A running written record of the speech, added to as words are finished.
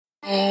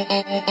Well,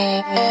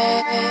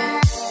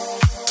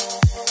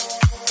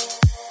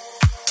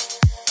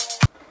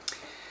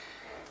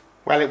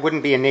 it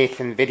wouldn't be a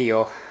Nathan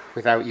video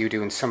without you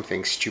doing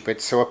something stupid.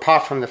 So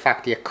apart from the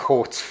fact your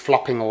coat's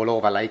flopping all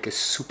over like a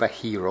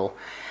superhero,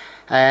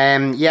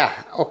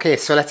 yeah, okay,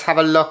 so let's have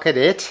a look at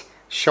it.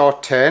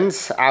 Short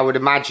turns. I would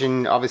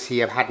imagine obviously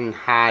you hadn't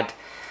had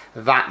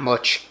that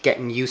much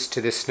getting used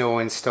to the snow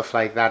and stuff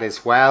like that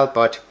as well,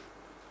 but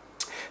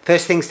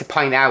first things to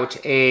point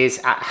out is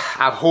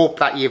I hope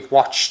that you've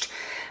watched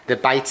the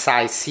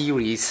bite-size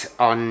series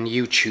on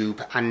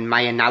YouTube and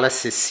my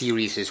analysis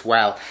series as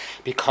well,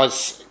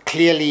 because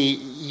clearly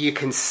you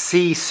can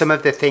see some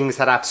of the things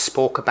that I've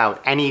spoke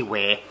about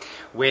anyway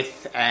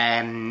with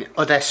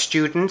other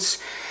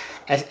students,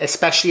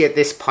 especially at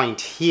this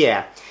point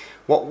here.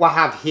 What we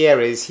have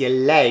here is your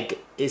leg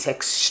is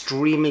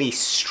extremely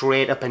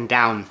straight up and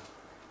down.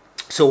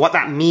 So what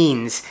that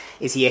means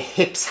is your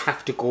hips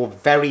have to go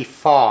very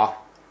far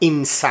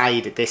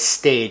inside this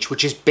stage,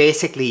 which is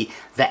basically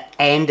the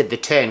end of the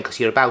turn because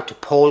you're about to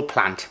pole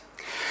plant.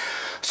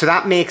 So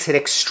that makes it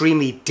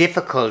extremely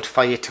difficult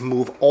for you to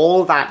move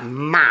all that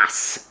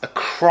mass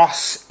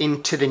across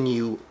into the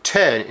new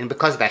turn, and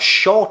because they're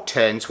short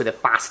turns with a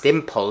fast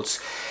impulse,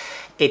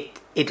 it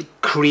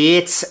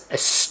creates a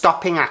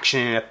stopping action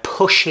and a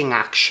pushing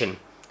action,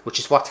 which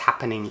is what's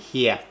happening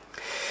here.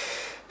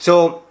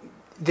 So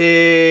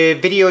the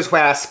videos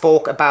where I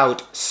spoke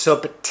about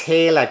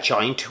subtalar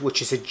joint,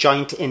 which is a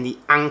joint in the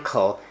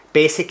ankle,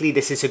 basically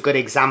this is a good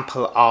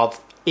example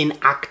of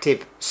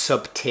inactive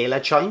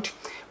subtalar joint,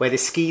 where the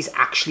ski's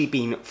actually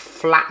been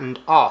flattened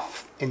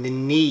off and the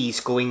knees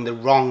going the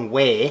wrong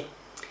way.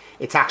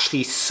 It's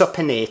actually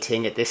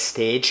supinating at this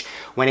stage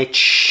when it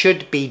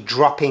should be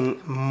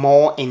dropping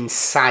more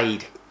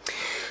inside.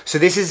 So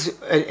this is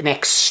an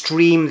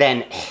extreme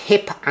then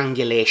hip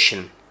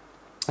angulation.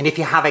 And if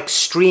you have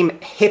extreme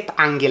hip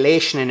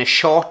angulation in a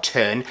short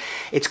turn,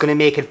 it's going to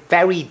make it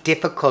very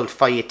difficult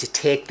for you to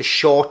take the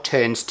short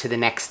turns to the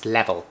next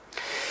level.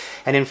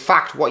 And in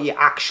fact, what you're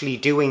actually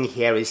doing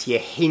here is you're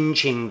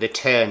hinging the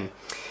turn.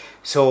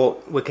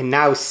 So we can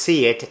now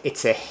see it.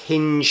 It's a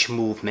hinge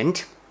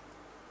movement,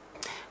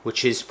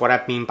 which is what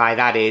I mean by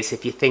that is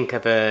if you think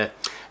of a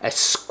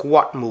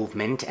squat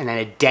movement and then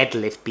a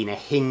deadlift being a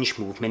hinge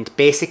movement,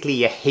 basically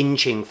you're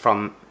hinging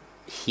from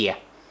here.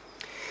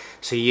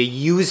 So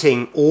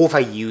you're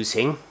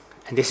overusing,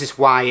 and this is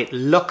why it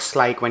looks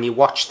like when you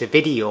watch the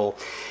video,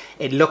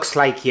 it looks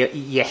like your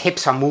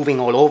hips are moving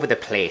all over the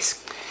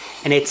place.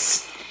 And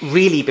it's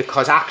really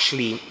because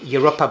actually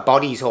your upper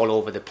body's all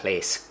over the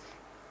place.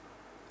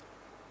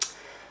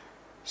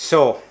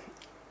 So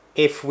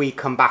if we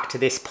come back to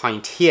this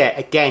point here,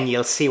 again,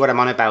 you'll see what I'm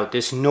on about.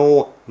 There's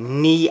no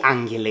knee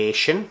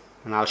angulation,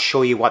 and I'll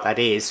show you what that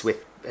is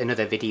with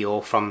another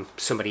video from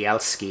somebody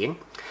else skiing.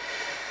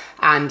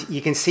 And you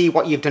can see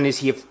what you've done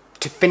is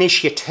to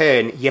finish your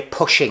turn, you're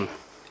pushing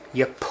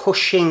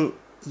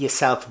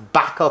yourself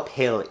back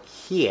uphill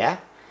here,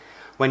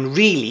 when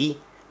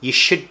really you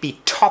should be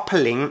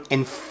toppling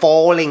and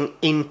falling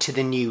into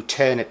the new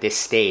turn at this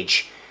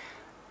stage.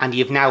 And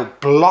you've now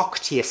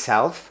blocked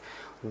yourself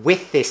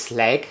with this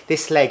leg.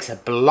 This leg's a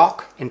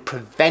block and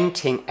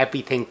preventing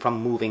everything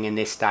from moving in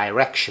this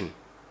direction.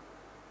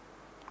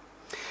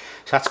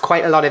 So that's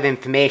quite a lot of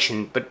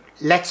information, but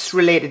let's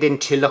relate it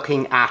into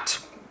looking at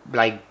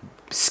like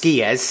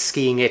skiers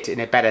skiing it in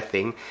a better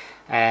thing.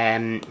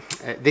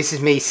 This is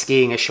me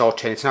skiing a short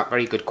turn. It's not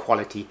very good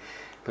quality,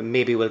 but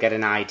maybe we'll get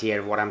an idea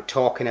of what I'm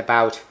talking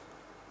about.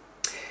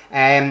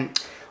 When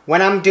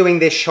I'm doing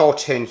this short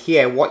turn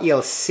here, what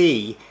you'll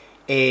see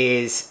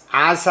is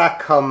as I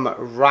come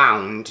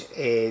round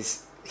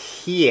is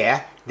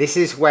here, this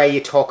is where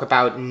you talk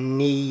about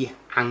knee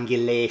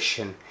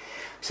angulation.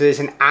 So there's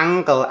an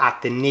angle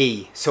at the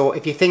knee. So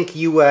if you think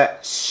you were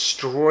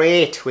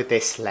straight with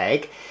this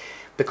leg,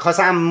 because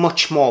I'm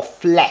much more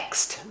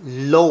flexed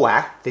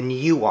lower than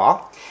you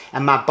are,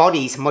 and my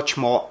body's much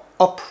more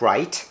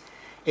upright,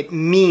 it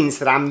means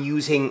that I'm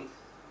using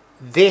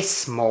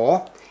this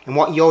more, and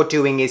what you're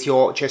doing is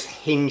you're just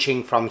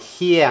hinging from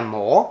here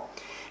more.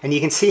 And you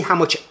can see how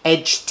much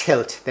edge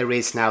tilt there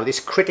is now. This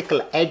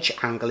critical edge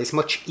angle is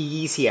much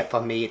easier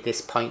for me at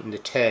this point in the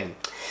turn.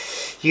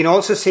 You can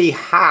also see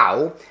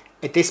how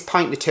at this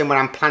point in the turn when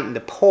I'm planting the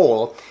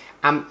pole,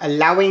 I'm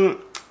allowing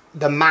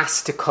the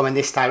mass to come in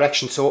this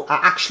direction. So I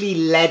actually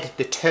led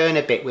the turn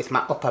a bit with my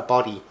upper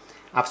body.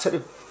 I've sort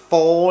of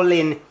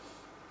fallen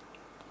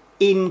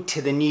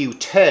into the new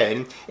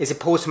turn as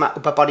opposed to my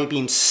upper body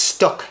being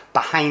stuck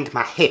behind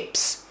my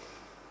hips.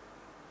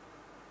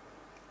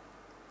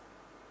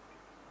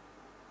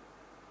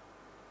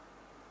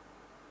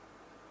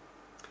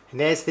 And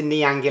there's the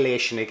knee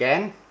angulation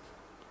again.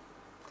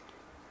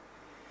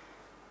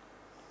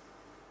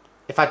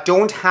 If I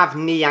don't have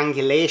knee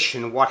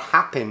angulation, what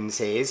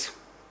happens is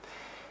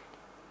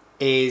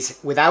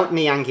without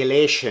knee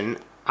angulation,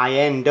 I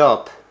end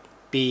up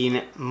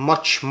being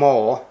much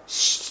more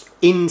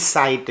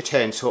inside the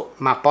turn. So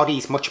my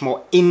body's much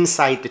more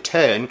inside the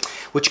turn,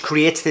 which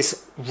creates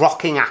this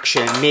rocking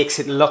action and makes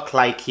it look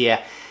like you're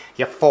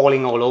you're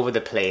falling all over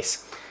the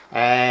place.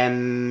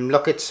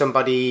 Look at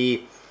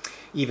somebody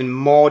even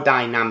more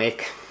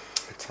dynamic.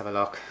 Let's have a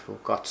look.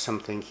 We've got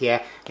something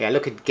here. Yeah,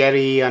 look at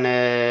Gary on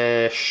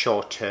a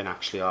short turn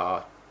actually,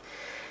 or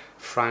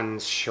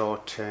Fran's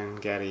short turn,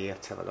 Gary.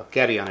 Let's have a look.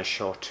 Gary on a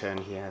short turn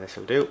here. This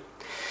will do.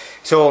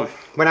 So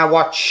when I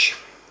watch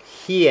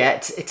here,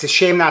 it's a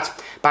shame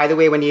that, by the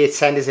way, when you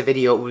send us a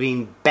video, it would have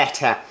been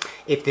better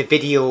if the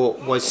video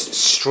was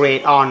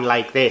straight on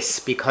like this,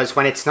 because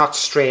when it's not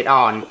straight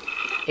on,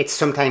 it's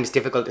sometimes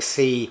difficult to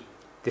see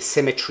the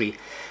symmetry.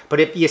 But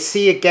if you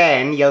see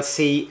again, you'll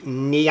see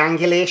knee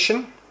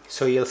angulation.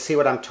 So you'll see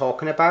what I'm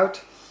talking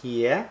about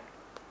here.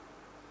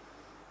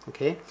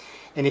 Okay.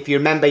 And if you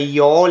remember,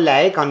 your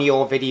leg on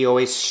your video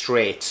is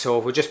straight. So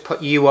we'll just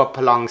put you up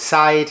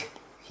alongside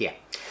here.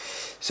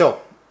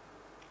 So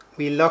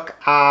we look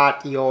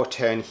at your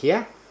turn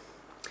here.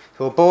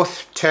 So we're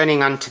both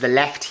turning onto the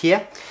left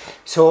here.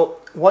 So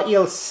what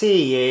you'll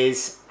see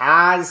is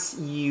as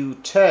you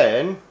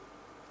turn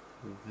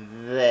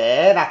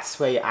there, that's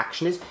where your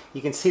action is.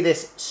 You can see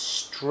this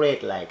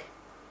straight leg.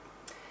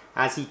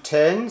 As he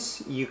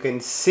turns, you can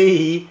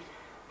see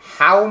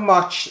how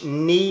much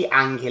knee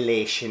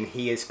angulation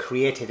he has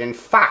created. In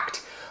fact,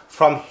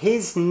 from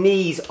his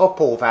knees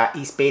up over,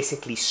 he's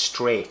basically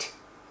straight.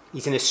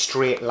 He's in a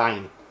straight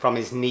line from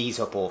his knees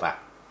up over.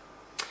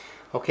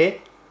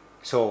 Okay,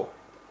 so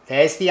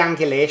there's the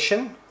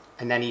angulation,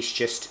 and then he's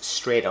just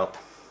straight up.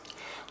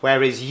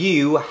 Whereas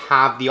you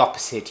have the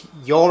opposite.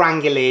 Your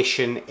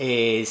angulation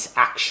is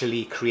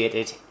actually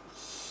created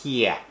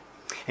here.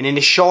 And in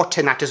a short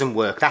turn, that doesn't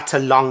work. That's a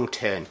long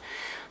turn.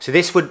 So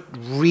this would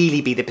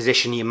really be the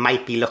position you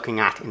might be looking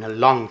at in a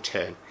long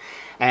turn.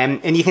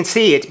 And you can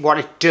see it. What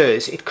it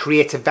does, it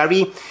creates a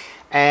very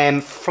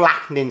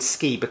flattening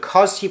ski.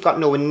 Because you've got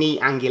no knee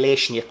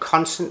angulation,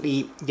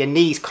 your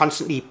knee's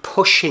constantly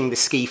pushing the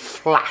ski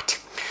flat.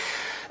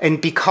 And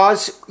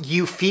because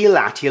you feel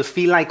that, you'll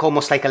feel like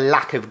almost like a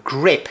lack of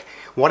grip.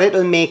 What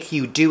it'll make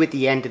you do at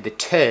the end of the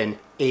turn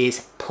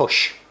is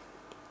push.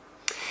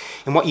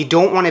 And what you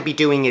don't want to be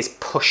doing is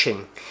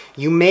pushing.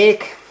 You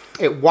make,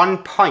 at one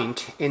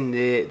point in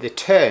the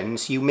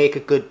turns, you make a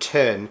good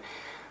turn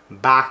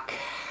back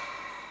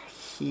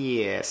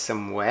here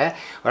somewhere,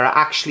 where I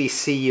actually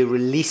see you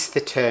release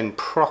the turn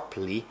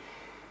properly.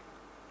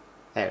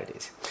 There it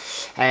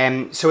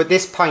is. So at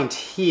this point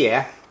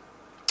here,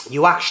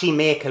 you actually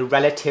make a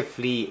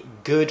relatively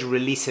good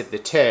release of the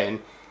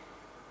turn,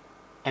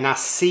 and I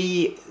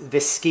see the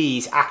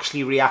skis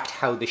actually react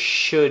how they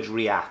should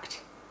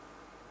react.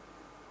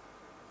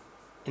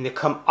 And they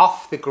come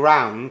off the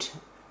ground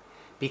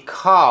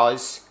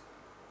because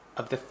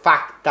of the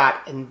fact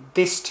that in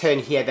this turn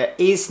here there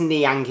is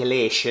knee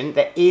angulation,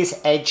 there is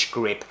edge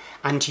grip,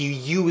 and you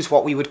use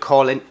what we would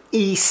call an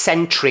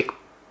eccentric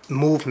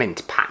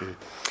movement pattern.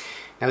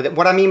 Now,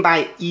 what I mean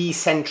by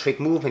eccentric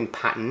movement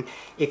pattern,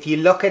 if you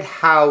look at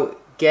how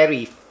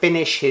Gary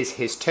finishes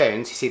his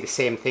turns, you see the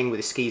same thing with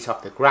the skis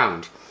off the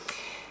ground.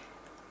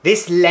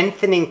 This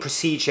lengthening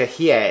procedure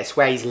here is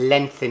where he's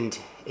lengthened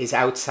his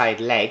outside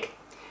leg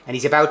and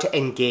he's about to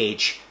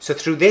engage. So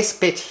through this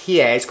bit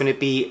here is going to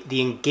be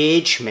the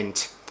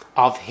engagement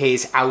of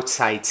his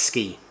outside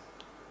ski.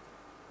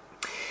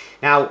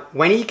 Now,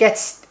 when he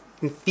gets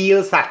and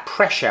feels that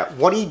pressure,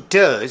 what he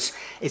does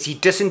is he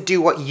doesn't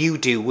do what you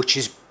do, which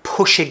is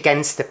push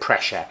against the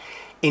pressure.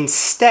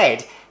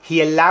 Instead,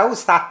 he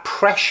allows that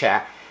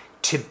pressure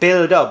to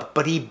build up,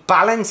 but he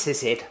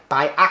balances it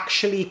by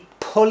actually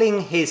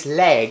pulling his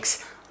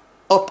legs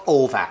up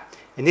over.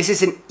 And this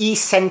is an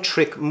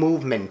eccentric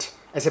movement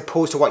as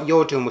opposed to what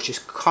you're doing, which is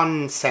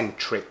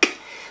concentric.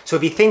 So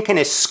if you think in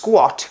a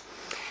squat,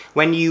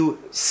 when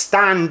you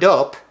stand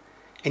up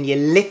and you're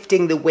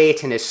lifting the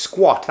weight in a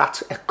squat,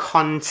 that's a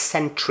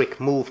concentric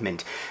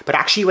movement. But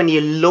actually when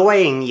you're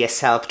lowering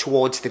yourself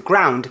towards the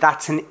ground,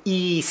 that's an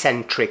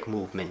eccentric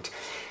movement.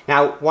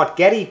 Now, what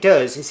Gary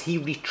does is he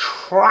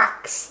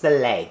retracts the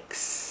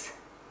legs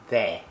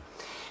there.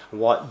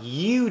 What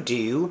you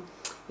do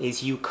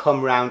is you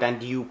come round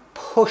and you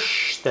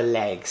push the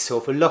legs. So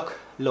if we look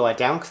lower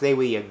down, because they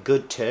were your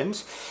good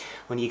turns,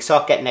 when you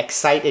start getting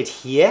excited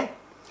here,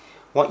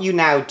 what you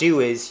now do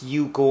is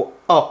you go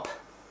up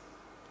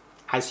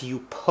as you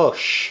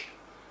push,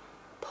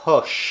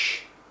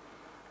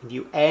 and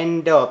you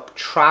end up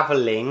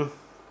traveling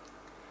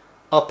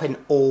up and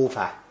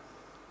over,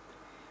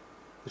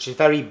 which is a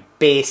very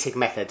basic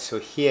method. So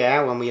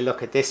here, when we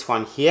look at this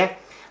one here,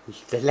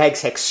 the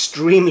legs are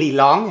extremely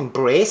long and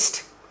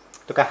braced.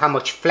 Look at how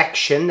much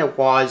flexion there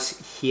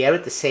was here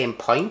at the same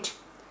point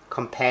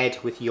compared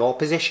with your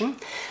position.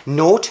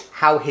 Note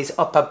how his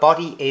upper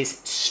body is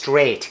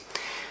straight.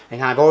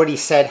 And I've already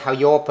said how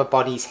your upper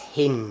body's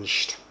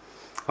hinged.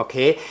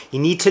 Okay, you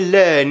need to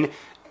learn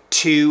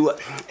to,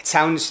 it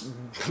sounds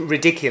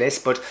ridiculous,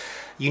 but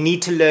you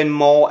need to learn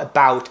more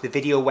about the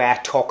video where I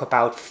talk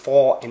about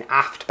fore and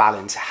aft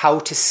balance, how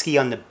to ski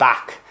on the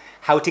back,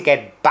 how to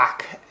get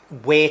back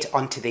weight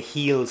onto the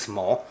heels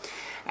more.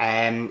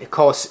 Of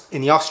course,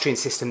 in the Austrian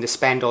system, they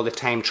spend all the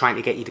time trying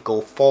to get you to go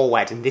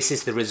forward, and this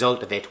is the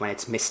result of it when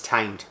it's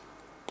mistimed.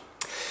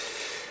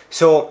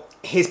 So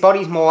his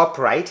body's more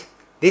upright.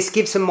 This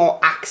gives him more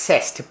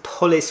access to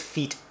pull his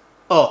feet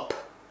up.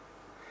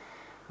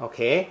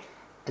 Okay,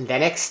 and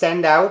then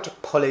extend out,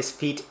 pull his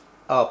feet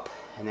up,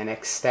 and then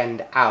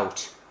extend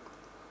out.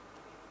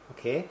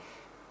 Okay,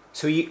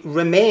 so he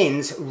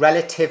remains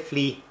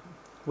relatively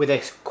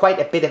with quite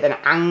a bit of an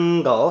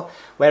angle,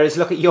 whereas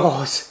look at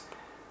yours.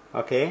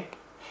 Okay,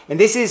 and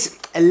this is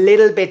a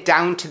little bit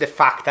down to the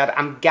fact that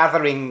I'm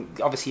gathering,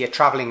 obviously you're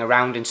traveling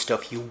around and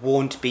stuff, you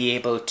won't be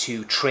able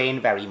to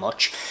train very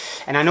much.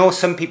 And I know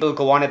some people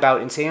go on about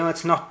it and say, oh,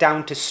 it's not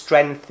down to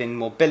strength and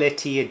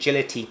mobility,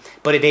 agility,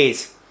 but it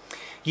is.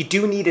 You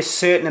do need a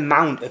certain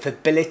amount of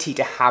ability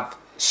to have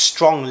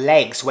strong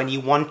legs when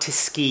you want to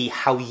ski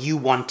how you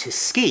want to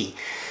ski.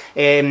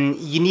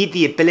 You need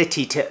the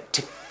ability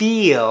to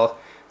feel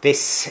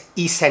this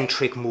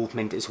eccentric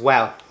movement as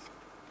well.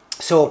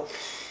 So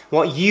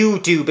what you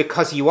do,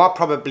 because you are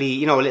probably,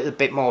 you know, a little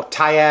bit more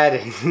tired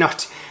and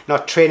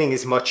not training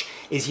as much,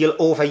 is you'll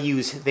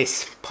overuse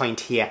this point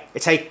here.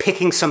 It's like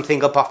picking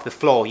something up off the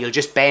floor. You'll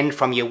just bend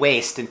from your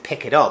waist and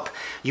pick it up.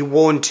 You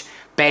won't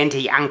bend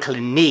your ankle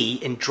and knee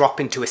and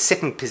drop into a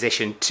sitting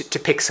position to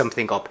pick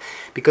something up,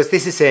 because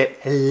this is a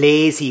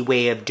lazy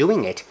way of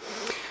doing it.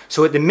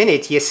 So at the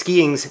minute, your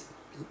skiing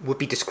would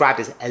be described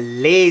as a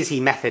lazy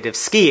method of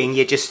skiing.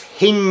 You're just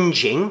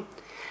hinging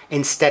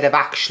instead of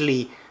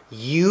actually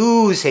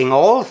using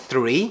all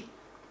three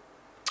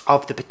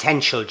of the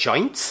potential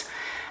joints,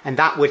 and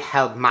that would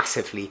help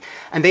massively.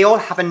 And they all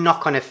have a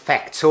knock-on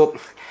effect, so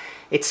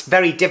it's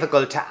very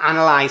difficult to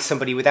analyze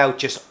somebody without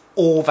just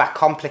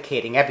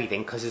overcomplicating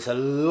everything, because there's a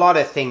lot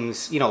of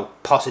things, you know,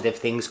 positive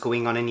things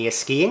going on in your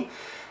skiing,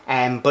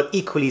 but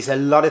equally there's a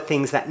lot of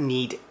things that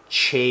need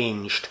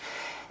changed.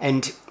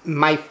 And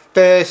my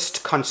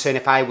first concern,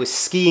 if I was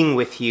skiing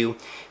with you,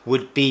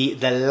 would be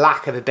the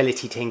lack of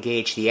ability to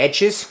engage the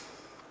edges,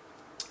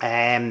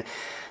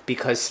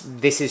 because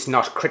this is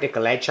not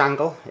critical edge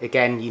angle.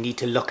 Again, you need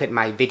to look at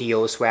my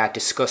videos where I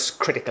discuss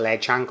critical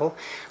edge angle,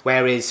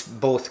 whereas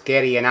both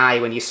Gary and I,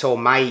 when you saw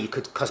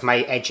because my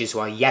edges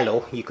were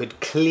yellow, you could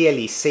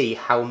clearly see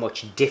how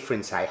much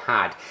difference I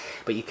had.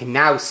 But you can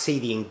now see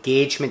the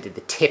engagement at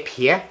the tip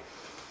here,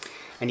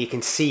 and you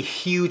can see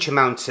huge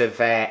amounts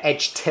of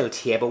edge tilt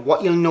here. But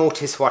what you'll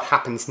notice what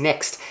happens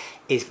next,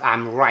 is, if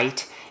I'm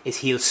right, is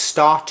he'll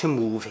start to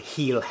move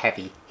heel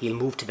heavy. He'll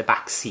move to the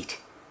back seat,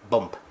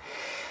 bump.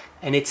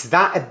 And it's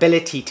that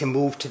ability to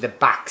move to the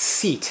back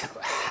seat,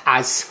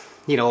 as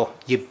you know,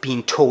 you've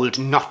been told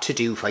not to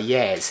do for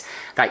years,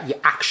 that you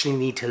actually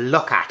need to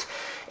look at.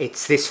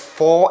 It's this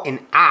fore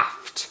and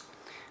aft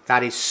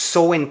that is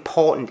so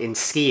important in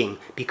skiing,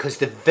 because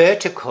the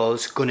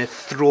vertical's going to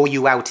throw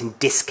you out and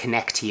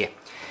disconnect you.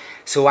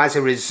 So as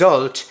a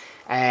result,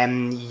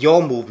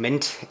 your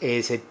movement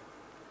is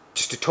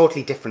just a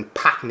totally different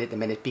pattern at the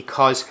minute,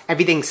 because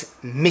everything's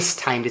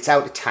mistimed, it's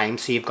out of time.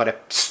 So you've got to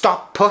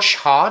stop, push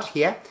hard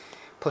here,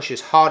 push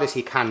as hard as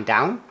you can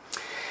down,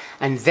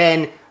 and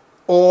then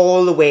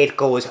all the way it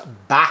goes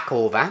back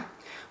over.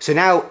 So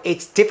now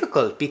it's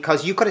difficult,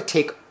 because you've got to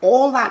take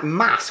all that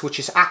mass, which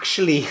is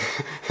actually,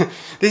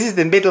 this is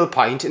the middle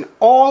point, and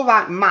all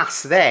that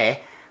mass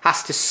there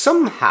has to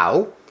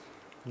somehow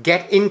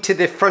get into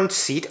the front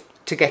seat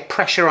to get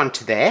pressure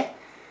onto there.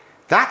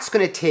 That's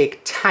going to take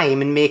time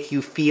and make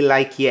you feel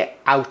like you're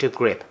out of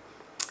grip.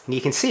 And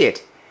you can see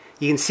it.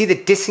 You can see the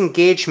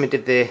disengagement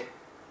of the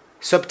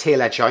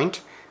subtalar joint.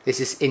 This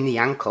is in the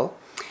ankle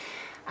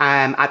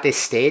at this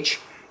stage.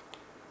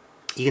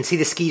 You can see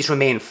the skis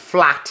remain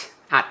flat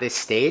at this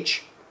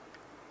stage.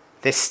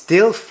 They're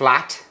still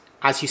flat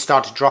as you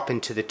start to drop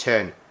into the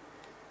turn.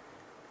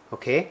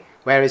 Okay,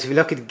 whereas if you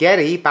look at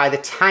Gary, by the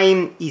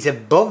time he's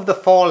above the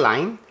fall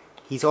line,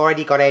 he's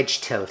already got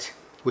edge tilt,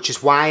 which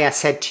is why I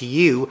said to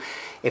you,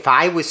 if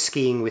I was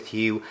skiing with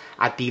you,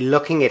 I'd be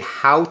looking at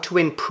how to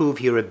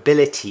improve your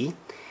ability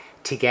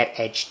to get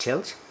edge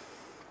tilt,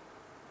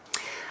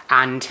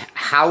 and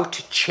how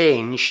to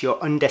change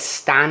your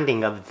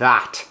understanding of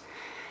that.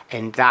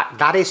 And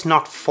that is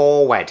not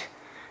forward.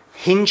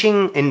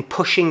 Hinging and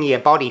pushing your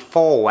body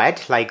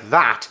forward like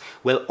that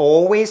will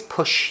always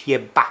push your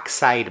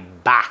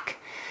backside back.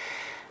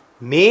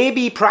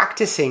 Maybe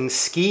practicing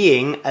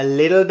skiing a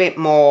little bit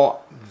more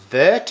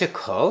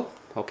vertical.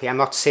 Okay, I'm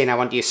not saying I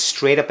want you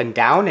straight up and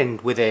down and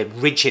with a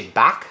rigid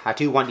back. I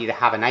do want you to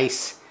have a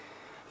nice,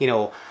 you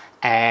know,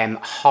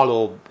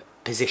 hollow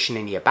position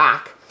in your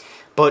back,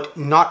 but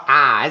not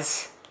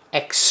as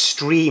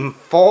extreme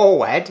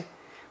forward,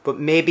 but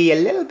maybe a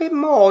little bit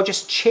more,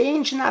 just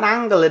changing that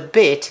angle a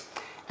bit,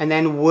 and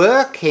then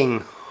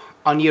working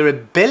on your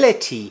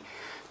ability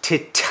to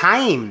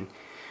time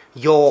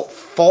your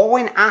fore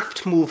and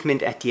aft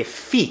movement at your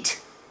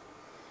feet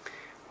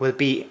will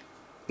be,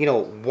 you know,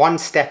 one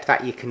step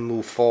that you can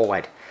move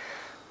forward.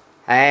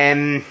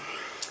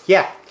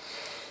 Yeah,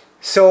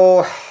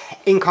 so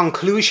in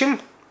conclusion,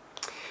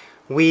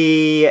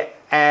 we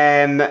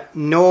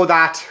know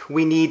that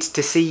we need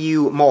to see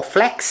you more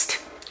flexed,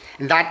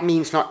 and that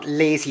means not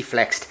lazy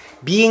flexed.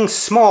 Being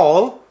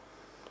small,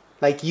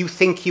 like you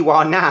think you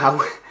are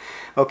now,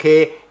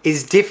 okay,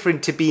 is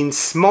different to being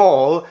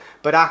small,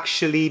 but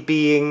actually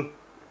being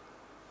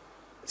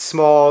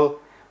small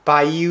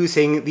by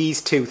using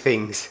these two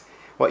things.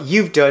 What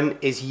you've done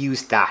is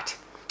use that.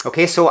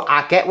 Okay, so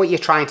I get what you're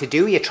trying to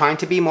do. You're trying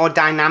to be more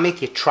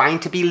dynamic. You're trying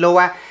to be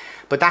lower,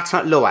 but that's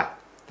not lower.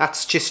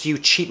 That's just you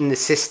cheating the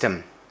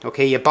system.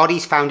 Okay, your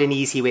body's found an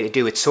easy way to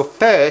do it. So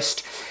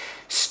first,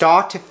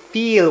 start to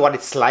feel what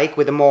it's like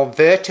with a more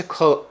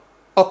vertical,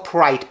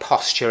 upright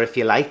posture, if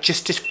you like.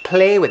 Just to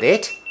play with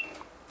it.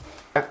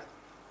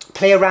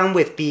 Play around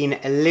with being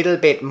a little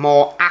bit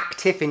more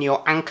active in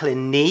your ankle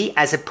and knee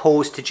as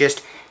opposed to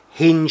just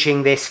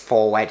hinging this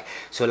forward.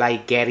 So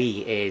like Gary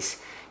is,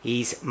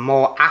 he's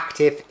more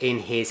active in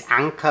his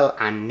ankle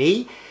and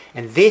knee.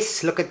 And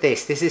this, look at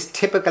this, this is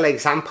typical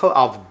example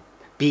of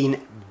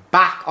being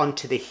back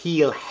onto the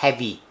heel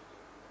heavy.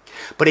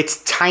 But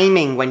it's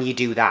timing when you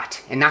do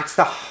that, and that's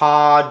the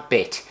hard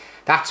bit.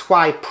 That's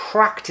why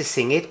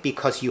practicing it,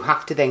 because you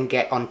have to then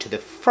get onto the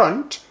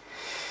front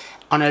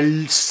on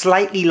a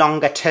slightly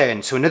longer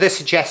turn. So another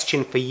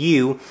suggestion for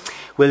you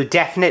will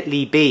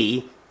definitely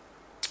be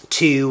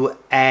to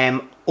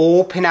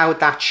open out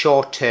that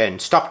short turn.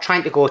 Stop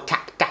trying to go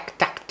tack, tack,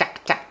 tack,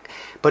 tack, tack,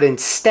 but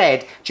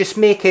instead just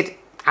make it,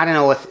 I don't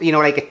know, you know,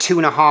 like a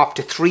 2.5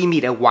 to 3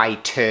 meter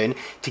wide turn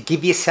to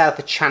give yourself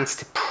a chance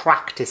to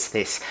practice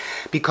this.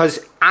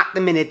 Because at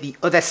the minute, the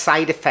other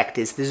side effect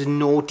is there's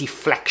no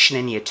deflection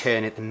in your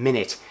turn at the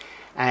minute.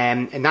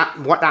 And that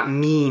what that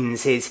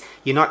means is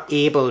you're not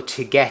able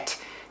to get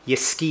your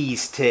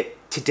skis to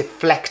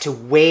deflect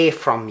away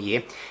from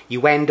you.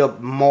 You end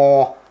up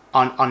more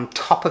on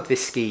top of the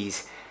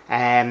skis.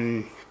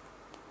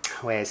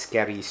 Where's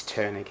Gary's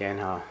turn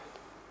again? Oh,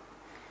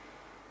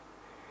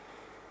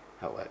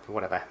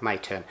 whatever, my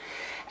turn.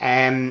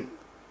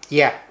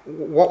 Yeah,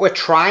 what we're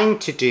trying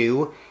to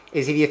do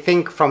is, if you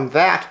think from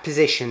that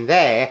position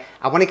there,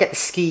 I want to get the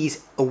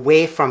skis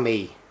away from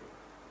me.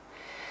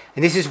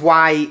 And this is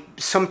why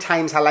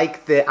sometimes I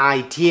like the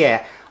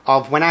idea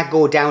of when I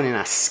go down in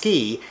a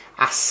ski,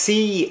 I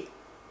see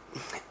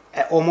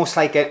almost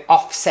like an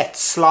offset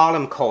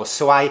slalom course.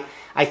 So I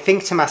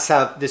think to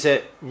myself, there's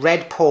a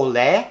red pole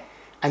there,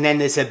 and then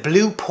there's a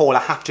blue pole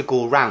I have to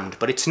go around,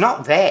 but it's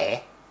not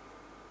there.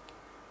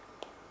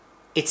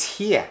 It's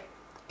here,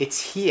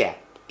 it's here,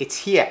 it's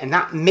here, and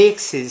that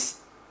makes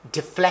us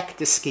deflect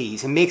the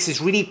skis and makes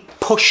us really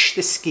push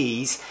the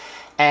skis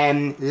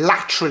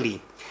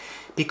laterally.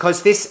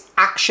 Because this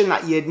action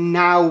that you're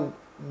now,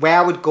 where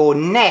I would go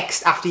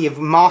next after you've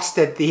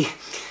mastered the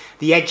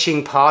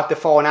edging part, the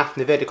fore and aft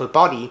and the vertical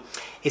body,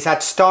 is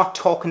I'd start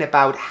talking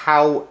about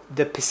how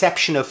the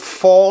perception of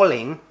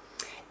falling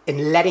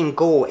and letting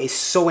go is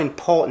so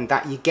important,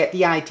 that you get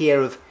the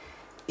idea of,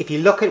 if you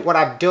look at what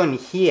I've done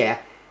here,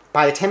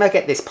 by the time I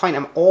get this point,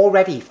 I'm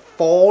already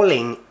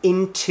falling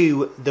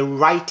into the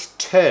right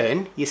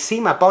turn. You see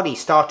my body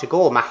start to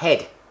go, my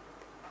head.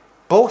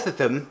 Both of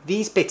them,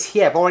 these bits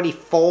here, have already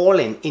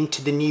fallen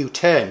into the new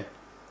turn.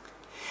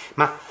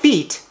 My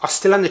feet are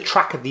still on the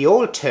track of the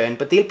old turn,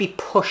 but they'll be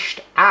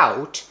pushed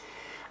out,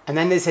 and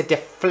then there's a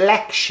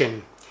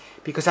deflection,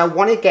 because I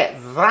want to get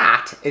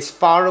that as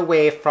far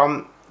away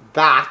from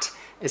that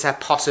as I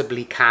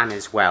possibly can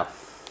as well.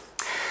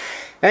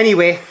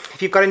 Anyway,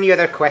 if you've got any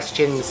other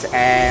questions,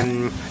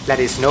 let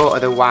us know.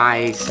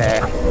 Otherwise,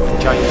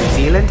 enjoy New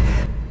Zealand.